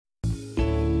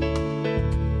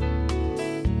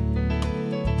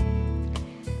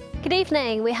Good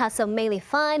evening. We had some mainly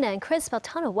fine and crisp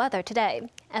autumnal weather today.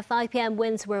 At 5 p.m.,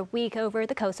 winds were weak over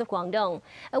the coast of Guangdong.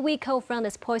 A weak cold front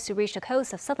is poised to reach the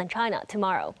coast of southern China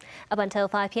tomorrow. Up until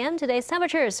 5 p.m., today's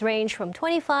temperatures range from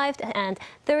 25 and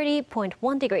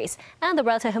 30.1 degrees, and the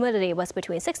relative humidity was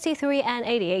between 63 and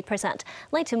 88%,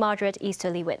 light to moderate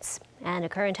easterly winds. And the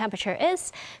current temperature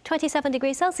is 27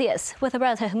 degrees Celsius, with the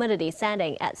relative humidity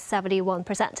standing at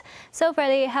 71%. So,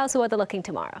 Freddie, how's the weather looking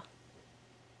tomorrow?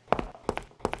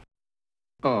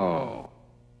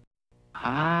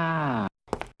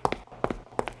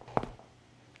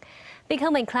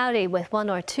 Becoming cloudy with 1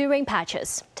 or 2 rain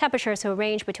patches. Temperatures will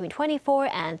range between 24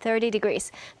 and 30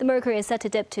 degrees. The mercury is set to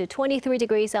dip to 23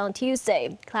 degrees on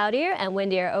Tuesday, cloudier and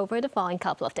windier over the following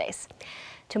couple of days.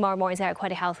 Tomorrow morning's air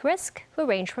quality health risk will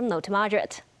range from low to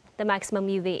moderate. The maximum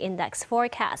UV index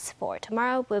forecast for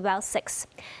tomorrow will be about 6.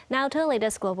 Now to the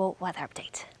latest global weather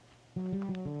update.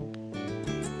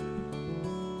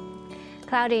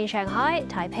 Cloudy in Shanghai,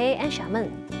 Taipei and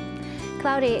Xiamen.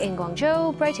 Cloudy in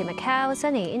Guangzhou, bright in Macau,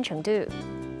 sunny in Chengdu.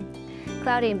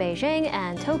 Cloudy in Beijing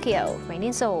and Tokyo, rainy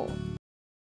in Seoul.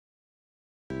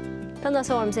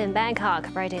 Thunderstorms in Bangkok,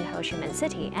 bright in Ho Chi Minh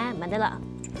City and Manila.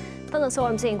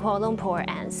 Thunderstorms in Kuala Lumpur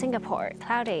and Singapore,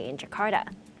 cloudy in Jakarta.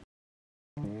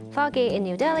 Foggy in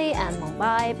New Delhi and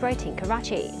Mumbai, bright in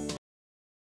Karachi.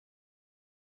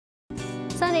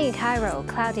 Sunny in Cairo,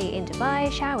 cloudy in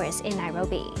Dubai, showers in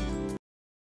Nairobi.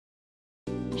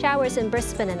 Showers in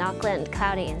Brisbane and Auckland,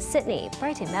 cloudy in Sydney,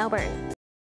 bright in Melbourne.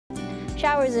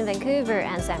 Showers in Vancouver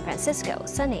and San Francisco,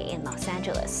 sunny in Los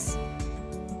Angeles.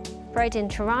 Bright in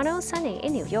Toronto, sunny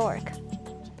in New York.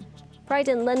 Bright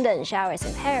in London, showers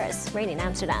in Paris, rain in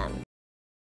Amsterdam.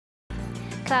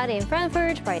 Cloudy in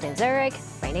Frankfurt, bright in Zurich,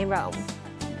 rain in Rome.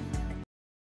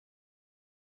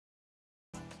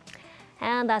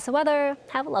 And that's the weather.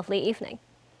 Have a lovely evening.